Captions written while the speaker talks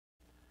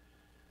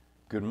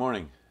Good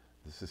morning.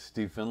 This is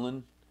Steve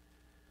Finland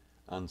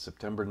on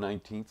September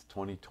 19th,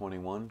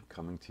 2021,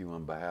 coming to you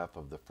on behalf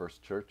of the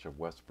First Church of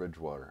West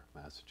Bridgewater,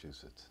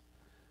 Massachusetts.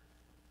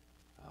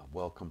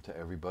 Welcome to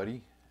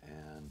everybody,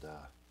 and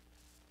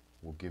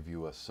we'll give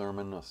you a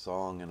sermon, a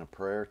song, and a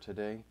prayer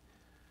today.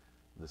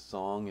 The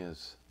song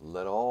is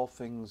Let All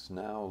Things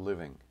Now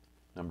Living,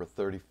 number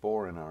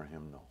 34 in our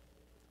hymnal.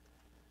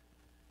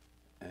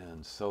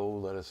 And so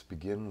let us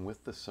begin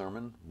with the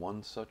sermon,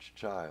 One Such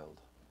Child.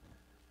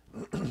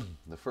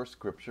 The first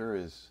scripture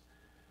is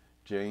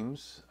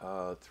James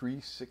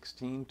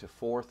 3:16 to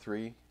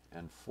 4:3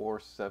 and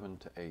 4:7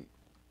 to 8.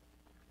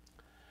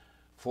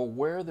 For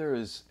where there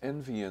is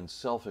envy and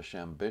selfish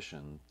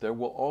ambition, there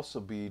will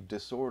also be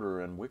disorder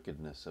and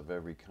wickedness of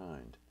every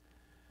kind.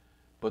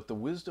 But the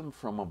wisdom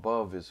from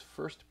above is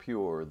first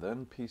pure,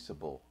 then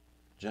peaceable,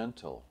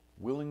 gentle,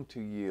 willing to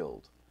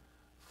yield,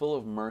 full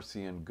of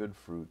mercy and good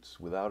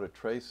fruits, without a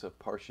trace of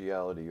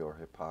partiality or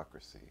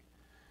hypocrisy.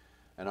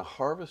 And a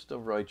harvest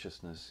of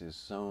righteousness is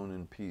sown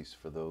in peace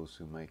for those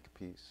who make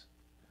peace.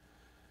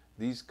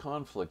 These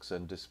conflicts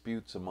and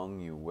disputes among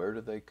you, where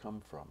do they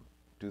come from?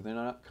 Do they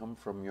not come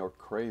from your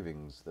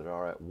cravings that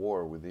are at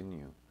war within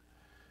you?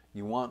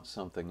 You want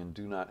something and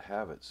do not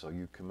have it, so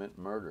you commit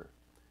murder.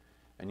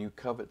 And you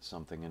covet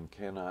something and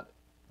cannot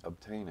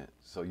obtain it,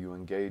 so you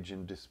engage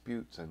in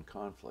disputes and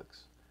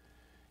conflicts.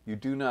 You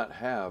do not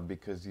have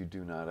because you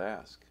do not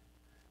ask.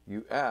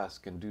 You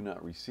ask and do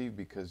not receive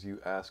because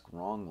you ask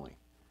wrongly,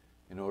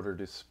 in order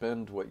to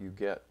spend what you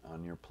get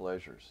on your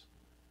pleasures.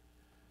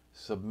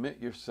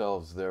 Submit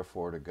yourselves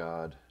therefore to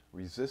God.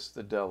 Resist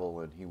the devil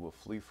and he will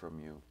flee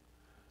from you.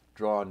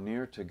 Draw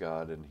near to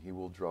God and he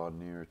will draw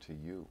near to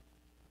you.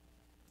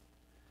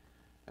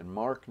 And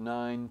Mark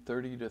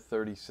 9:30 to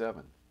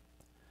 37.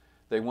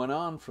 They went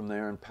on from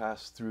there and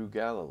passed through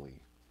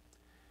Galilee.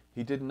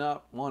 He did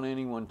not want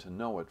anyone to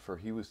know it, for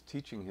he was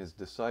teaching his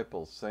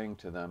disciples, saying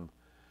to them,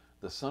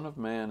 The Son of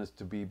Man is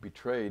to be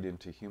betrayed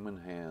into human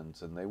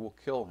hands, and they will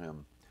kill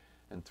him,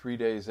 and 3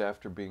 days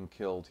after being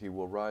killed he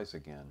will rise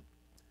again.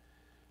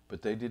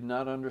 But they did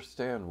not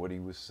understand what he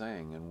was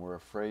saying, and were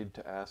afraid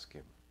to ask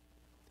him.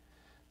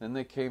 Then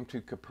they came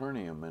to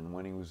Capernaum, and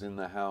when he was in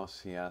the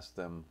house he asked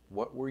them,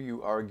 What were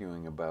you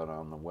arguing about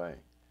on the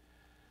way?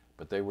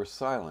 But they were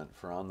silent,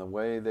 for on the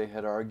way they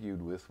had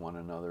argued with one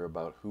another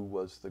about who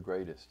was the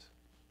greatest.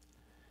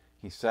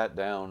 He sat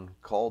down,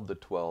 called the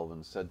 12,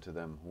 and said to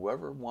them,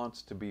 Whoever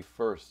wants to be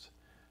first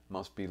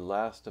must be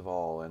last of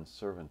all and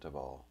servant of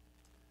all.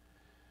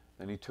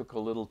 Then he took a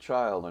little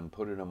child and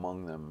put it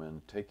among them,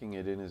 and taking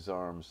it in his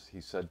arms, he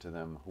said to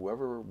them,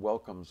 Whoever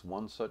welcomes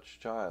one such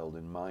child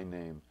in my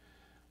name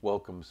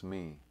welcomes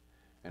me,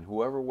 and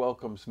whoever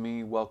welcomes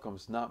me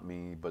welcomes not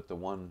me, but the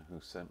one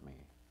who sent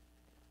me.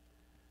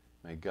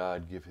 May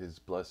God give his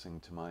blessing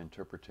to my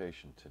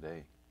interpretation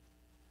today.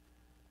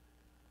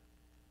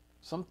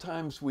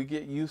 Sometimes we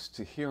get used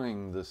to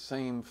hearing the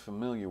same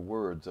familiar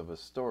words of a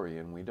story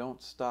and we don't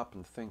stop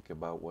and think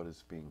about what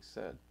is being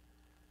said.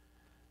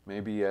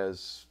 Maybe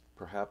as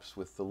perhaps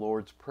with the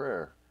Lord's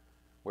Prayer,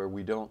 where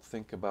we don't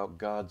think about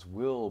God's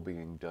will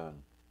being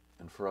done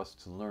and for us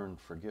to learn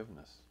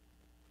forgiveness.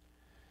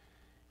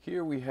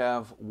 Here we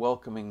have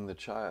welcoming the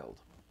child.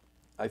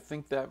 I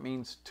think that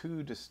means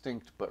two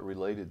distinct but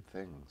related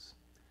things.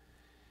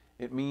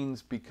 It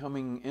means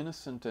becoming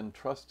innocent and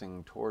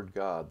trusting toward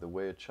God the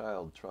way a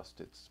child trusts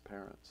its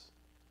parents.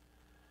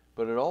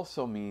 But it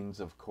also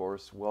means, of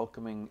course,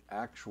 welcoming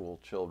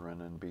actual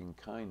children and being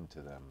kind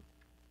to them.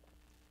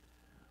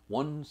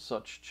 One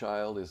such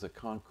child is a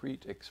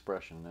concrete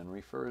expression and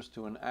refers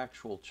to an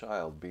actual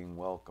child being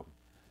welcome,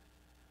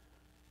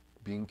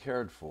 being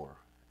cared for,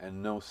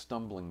 and no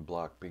stumbling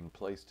block being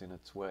placed in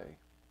its way.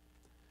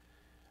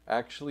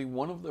 Actually,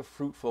 one of the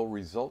fruitful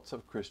results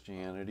of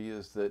Christianity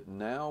is that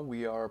now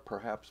we are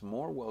perhaps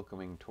more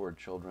welcoming toward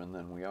children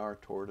than we are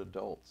toward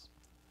adults,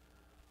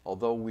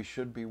 although we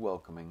should be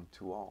welcoming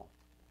to all.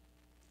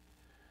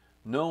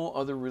 No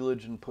other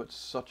religion puts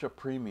such a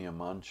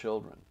premium on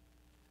children.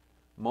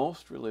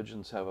 Most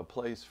religions have a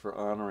place for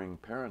honoring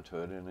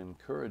parenthood and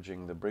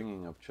encouraging the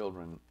bringing of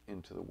children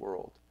into the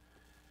world.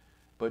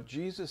 But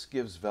Jesus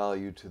gives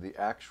value to the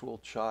actual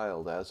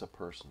child as a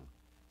person,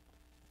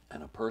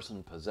 and a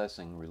person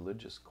possessing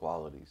religious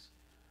qualities.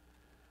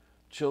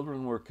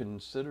 Children were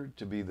considered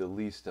to be the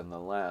least and the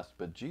last,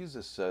 but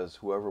Jesus says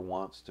whoever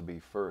wants to be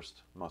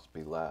first must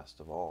be last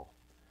of all.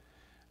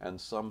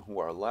 And some who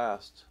are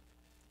last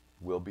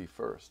will be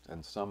first,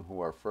 and some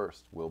who are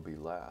first will be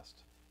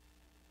last.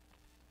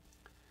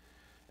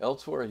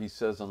 Elsewhere he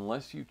says,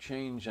 unless you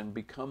change and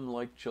become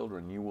like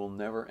children, you will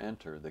never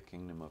enter the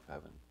kingdom of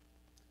heaven.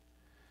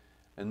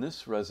 And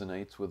this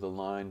resonates with a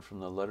line from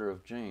the letter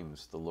of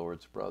James, the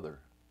Lord's brother.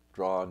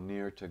 Draw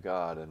near to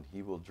God, and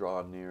he will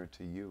draw near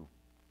to you.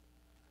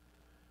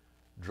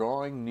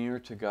 Drawing near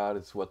to God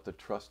is what the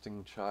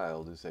trusting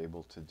child is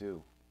able to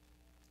do.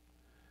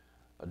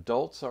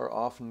 Adults are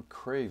often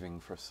craving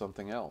for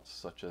something else,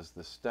 such as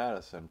the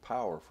status and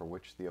power for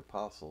which the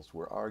apostles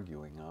were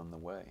arguing on the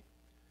way.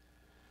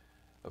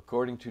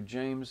 According to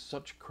James,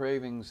 such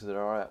cravings that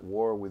are at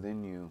war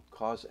within you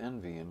cause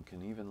envy and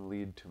can even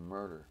lead to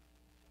murder.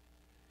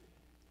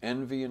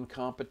 Envy and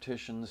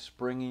competition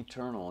spring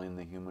eternal in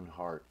the human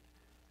heart,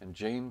 and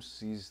James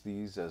sees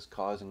these as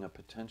causing a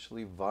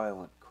potentially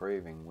violent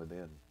craving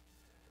within.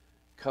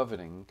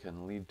 Coveting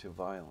can lead to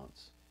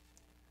violence.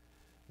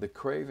 The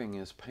craving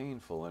is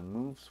painful and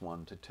moves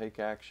one to take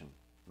action,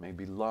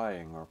 maybe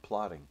lying or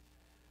plotting,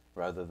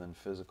 rather than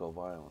physical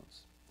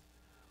violence.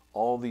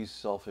 All these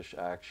selfish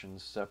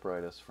actions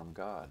separate us from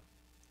God.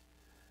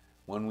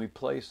 When we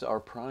place our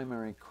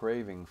primary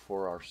craving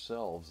for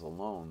ourselves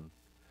alone,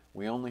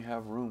 we only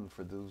have room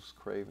for those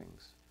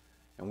cravings,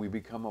 and we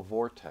become a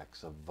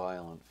vortex of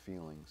violent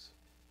feelings.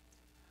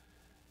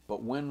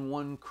 But when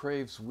one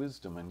craves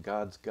wisdom and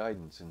God's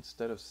guidance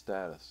instead of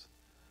status,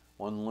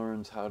 one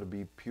learns how to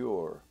be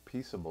pure,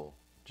 peaceable,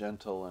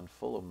 gentle, and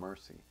full of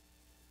mercy.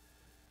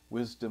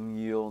 Wisdom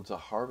yields a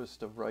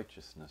harvest of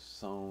righteousness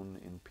sown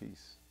in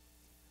peace.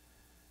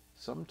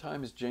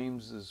 Sometimes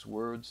James's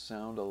words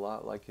sound a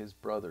lot like his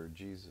brother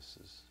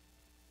Jesus's.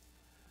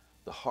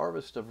 The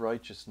harvest of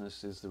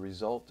righteousness is the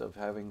result of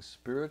having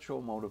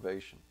spiritual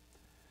motivation,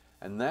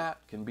 and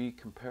that can be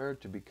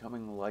compared to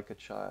becoming like a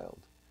child,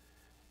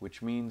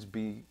 which means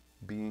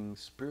being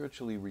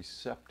spiritually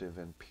receptive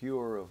and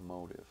pure of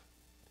motive.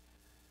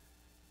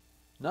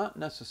 Not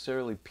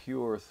necessarily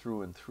pure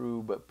through and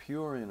through, but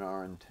pure in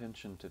our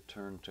intention to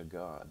turn to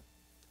God.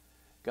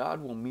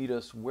 God will meet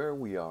us where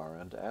we are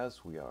and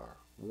as we are,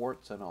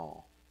 warts and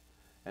all,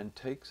 and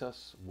takes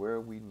us where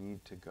we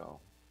need to go.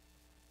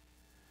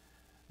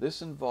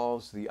 This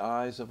involves the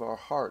eyes of our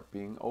heart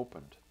being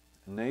opened,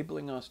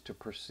 enabling us to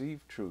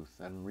perceive truth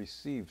and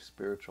receive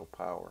spiritual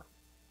power.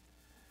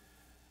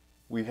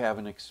 We have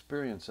an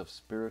experience of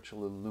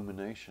spiritual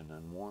illumination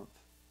and warmth.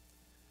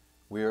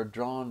 We are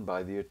drawn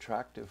by the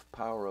attractive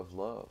power of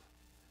love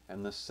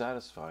and the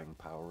satisfying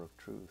power of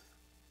truth.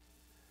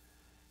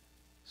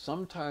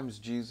 Sometimes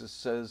Jesus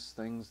says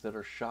things that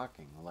are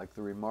shocking, like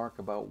the remark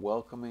about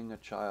welcoming a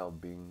child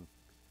being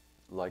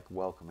like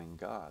welcoming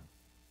God.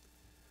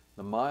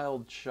 The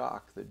mild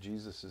shock that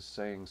Jesus'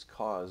 sayings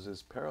cause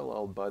is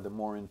paralleled by the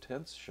more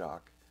intense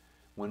shock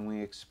when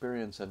we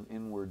experience an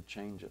inward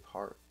change of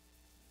heart.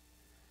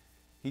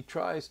 He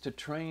tries to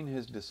train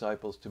his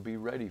disciples to be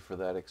ready for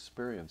that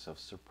experience of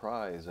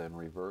surprise and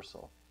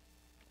reversal.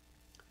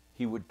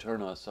 He would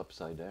turn us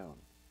upside down.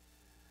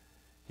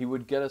 He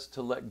would get us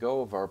to let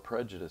go of our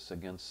prejudice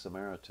against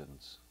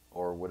Samaritans,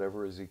 or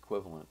whatever is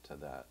equivalent to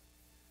that.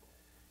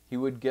 He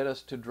would get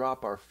us to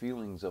drop our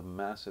feelings of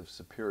massive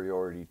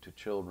superiority to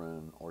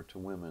children, or to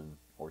women,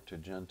 or to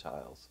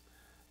Gentiles,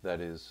 that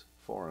is,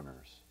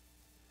 foreigners.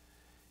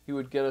 He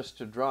would get us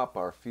to drop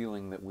our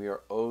feeling that we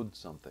are owed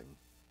something.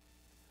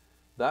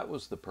 That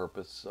was the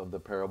purpose of the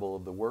parable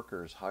of the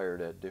workers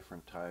hired at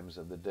different times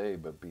of the day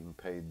but being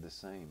paid the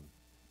same.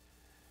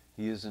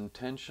 He is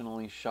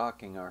intentionally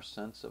shocking our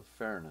sense of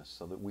fairness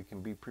so that we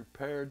can be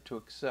prepared to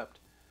accept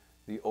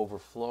the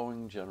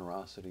overflowing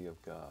generosity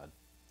of God.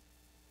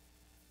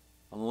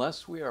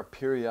 Unless we are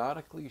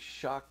periodically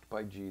shocked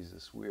by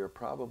Jesus, we are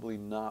probably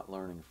not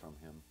learning from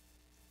him.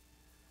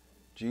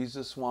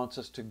 Jesus wants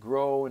us to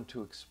grow and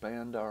to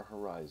expand our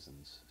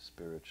horizons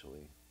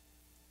spiritually.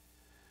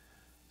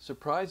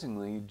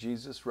 Surprisingly,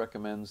 Jesus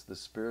recommends the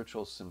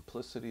spiritual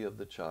simplicity of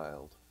the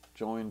child,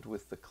 joined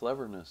with the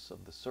cleverness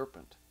of the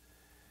serpent.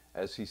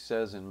 As he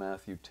says in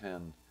Matthew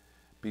 10,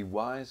 "Be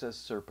wise as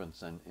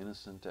serpents and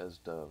innocent as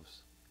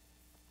doves."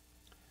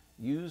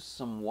 Use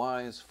some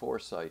wise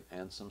foresight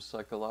and some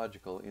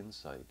psychological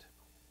insight.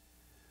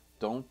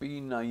 Don't be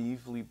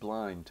naively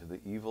blind to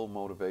the evil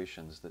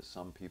motivations that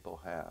some people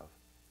have,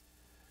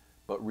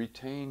 but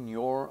retain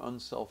your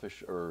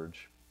unselfish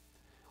urge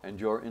and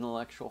your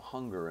intellectual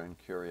hunger and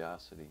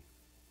curiosity.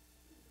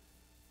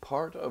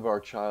 Part of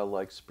our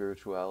childlike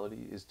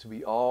spirituality is to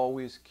be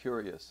always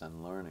curious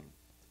and learning.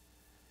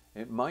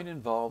 It might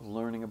involve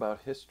learning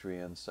about history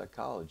and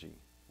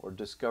psychology, or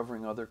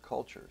discovering other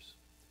cultures.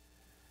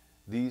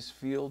 These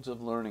fields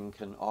of learning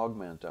can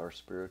augment our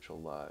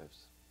spiritual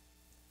lives.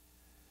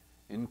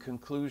 In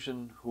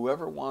conclusion,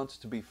 whoever wants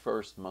to be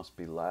first must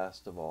be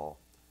last of all,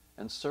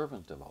 and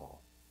servant of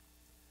all.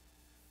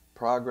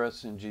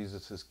 Progress in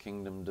Jesus'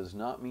 kingdom does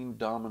not mean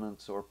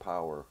dominance or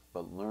power,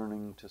 but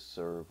learning to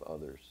serve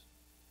others.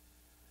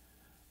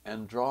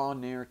 And draw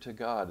near to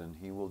God, and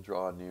he will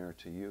draw near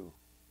to you.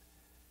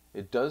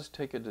 It does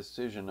take a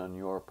decision on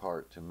your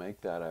part to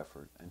make that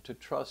effort and to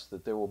trust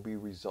that there will be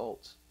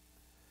results,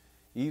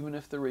 even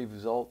if the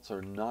results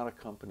are not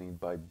accompanied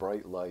by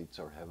bright lights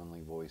or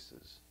heavenly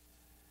voices.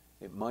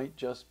 It might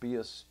just be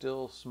a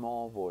still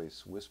small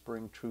voice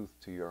whispering truth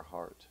to your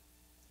heart.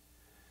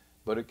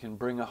 But it can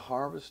bring a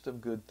harvest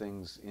of good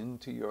things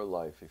into your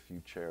life if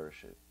you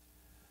cherish it.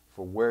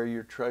 For where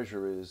your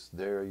treasure is,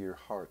 there your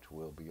heart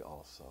will be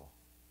also.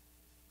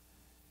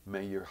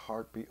 May your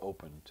heart be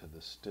open to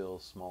the still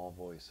small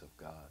voice of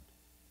God.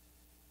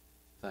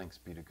 Thanks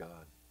be to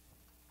God.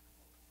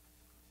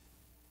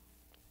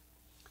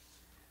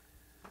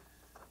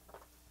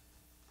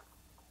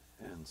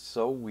 And And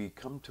so we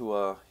come to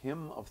a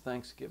hymn of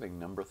thanksgiving,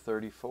 number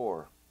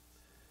 34.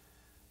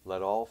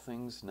 Let all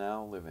things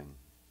now living.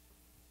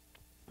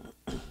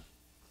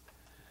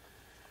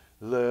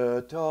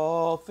 Let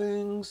all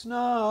things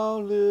now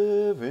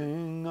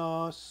living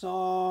a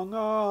song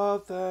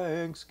of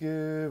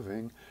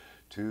thanksgiving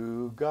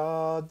to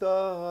God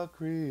the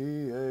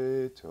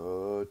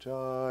Creator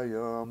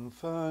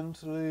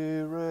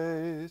triumphantly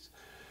raise,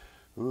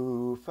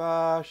 who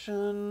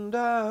fashioned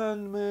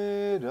and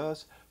made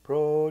us,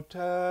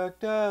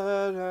 protected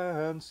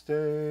and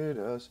stayed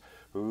us,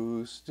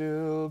 who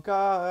still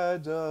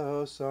guides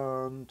us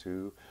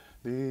unto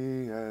the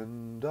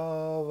end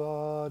of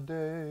our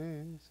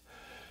days.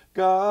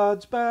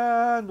 God's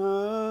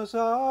banners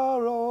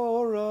are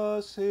o'er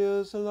us,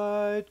 His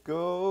light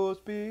goes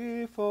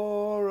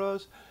before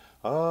us,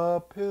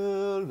 a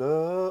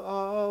pillar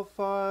of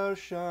fire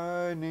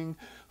shining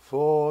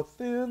forth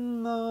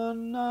in the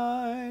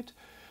night,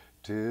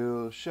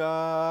 till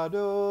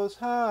shadows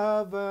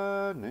have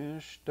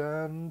vanished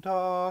and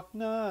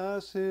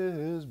darkness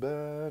is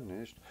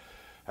banished,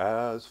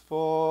 as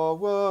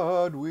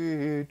forward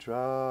we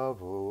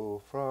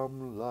travel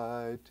from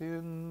light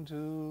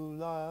into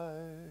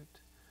light.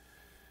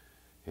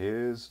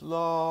 His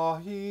law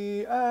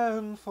He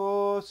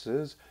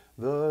enforces,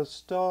 the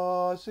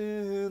stars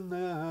in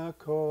their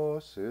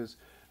courses,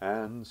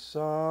 and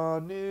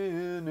sun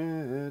in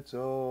its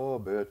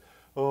orbit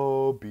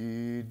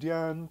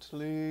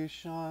obediently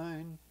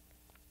shine.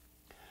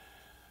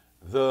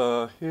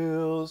 The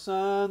hills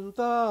and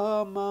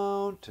the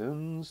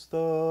mountains,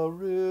 the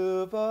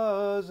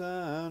rivers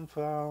and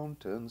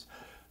fountains,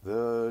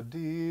 the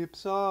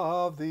deeps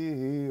of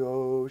the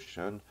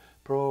ocean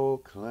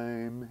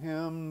proclaim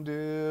Him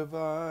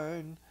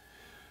divine.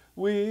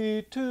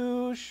 We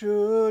too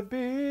should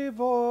be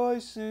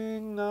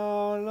voicing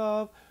our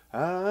love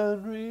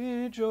and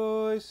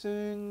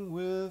rejoicing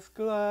with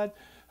glad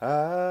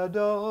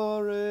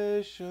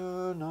adoration,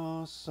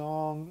 a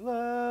song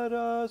let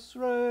us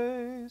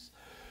raise,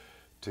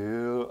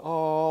 till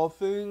all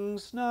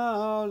things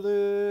now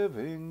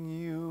living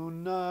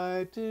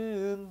unite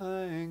in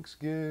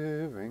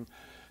thanksgiving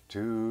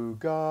to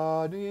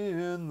God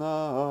in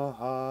the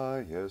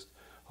highest,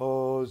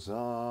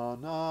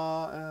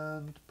 Hosanna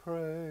and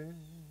praise.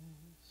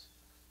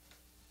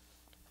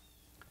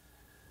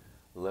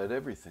 Let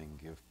everything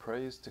give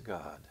praise to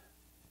God,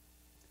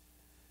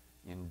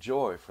 in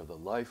joy for the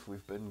life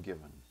we've been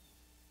given,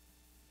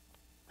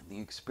 and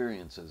the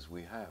experiences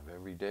we have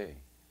every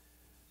day,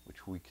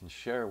 which we can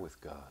share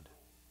with God.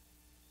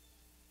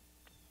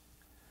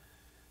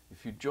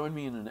 If you join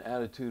me in an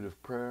attitude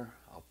of prayer,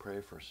 I'll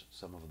pray for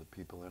some of the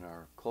people in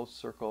our close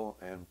circle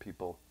and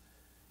people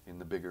in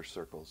the bigger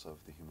circles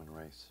of the human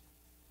race.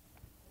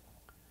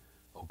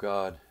 Oh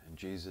God and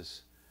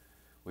Jesus,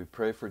 we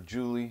pray for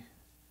Julie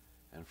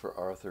and for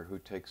Arthur, who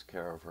takes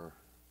care of her.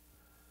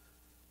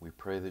 We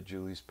pray that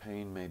Julie's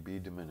pain may be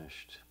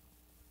diminished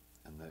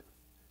and that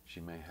she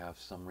may have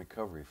some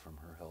recovery from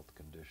her health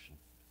condition.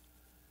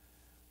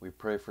 We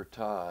pray for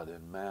Todd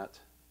and Matt,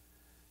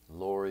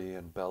 Lori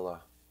and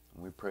Bella,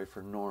 and we pray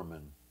for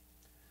Norman.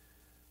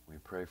 We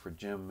pray for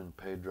Jim and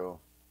Pedro,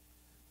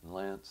 and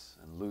Lance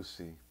and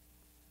Lucy.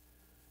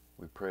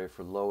 We pray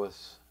for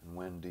Lois and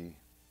Wendy,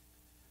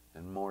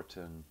 and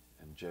Morton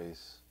and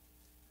Jace.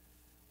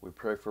 We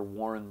pray for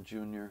Warren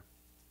Jr.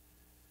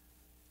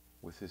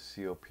 with his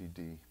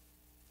COPD.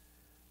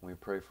 We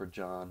pray for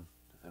John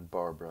and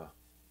Barbara,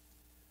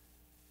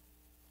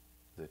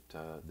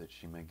 that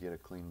she may get a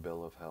clean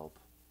bill of health.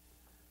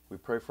 We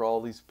pray for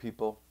all these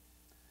people,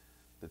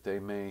 that they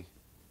may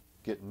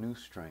get new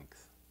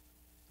strength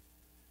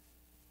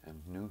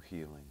and new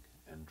healing,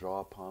 and draw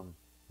upon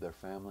their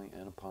family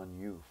and upon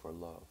you for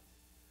love.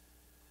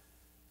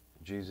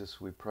 Jesus,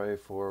 we pray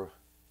for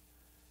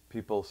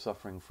people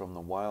suffering from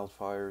the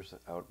wildfires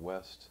out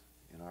west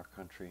in our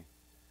country.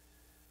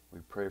 We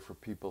pray for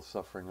people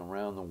suffering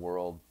around the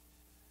world,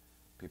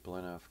 people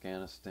in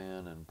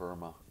Afghanistan and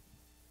Burma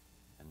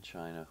and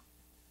China.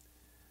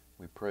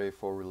 We pray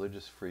for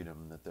religious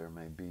freedom, that there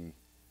may be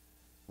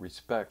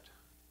respect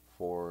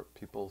for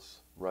people's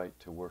right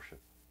to worship.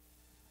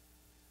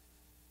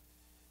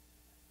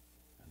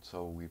 And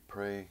so we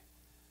pray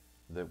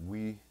that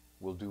we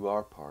will do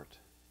our part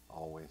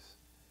always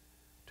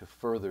to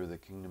further the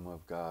kingdom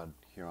of God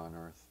here on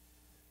earth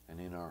and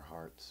in our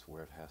hearts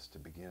where it has to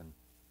begin.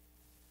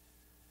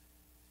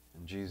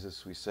 And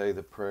Jesus, we say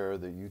the prayer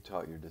that you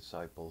taught your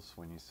disciples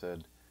when you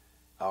said,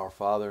 Our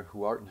Father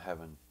who art in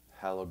heaven,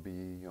 hallowed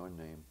be your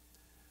name.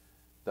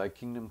 Thy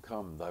kingdom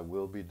come, thy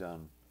will be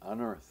done, on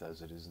earth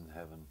as it is in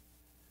heaven.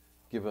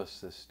 Give us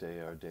this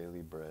day our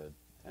daily bread,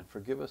 and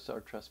forgive us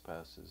our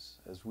trespasses,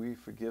 as we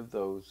forgive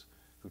those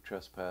who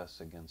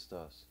trespass against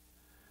us.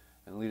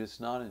 And lead us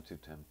not into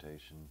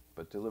temptation,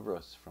 but deliver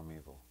us from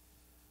evil.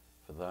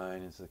 For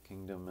thine is the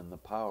kingdom and the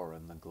power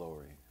and the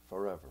glory,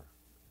 forever.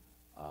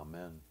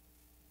 Amen.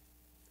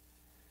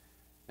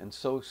 And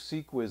so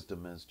seek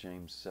wisdom, as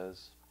James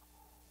says,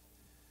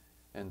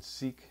 and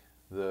seek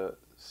the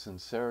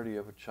sincerity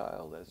of a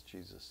child, as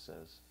Jesus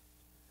says.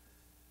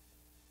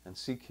 and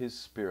seek His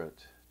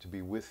Spirit to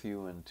be with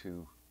you and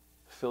to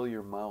fill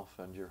your mouth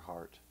and your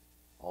heart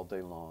all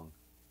day long.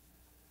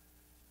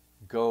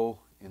 Go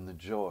in the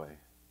joy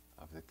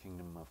of the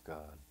kingdom of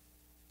God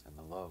and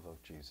the love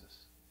of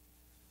Jesus.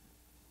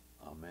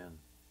 Amen.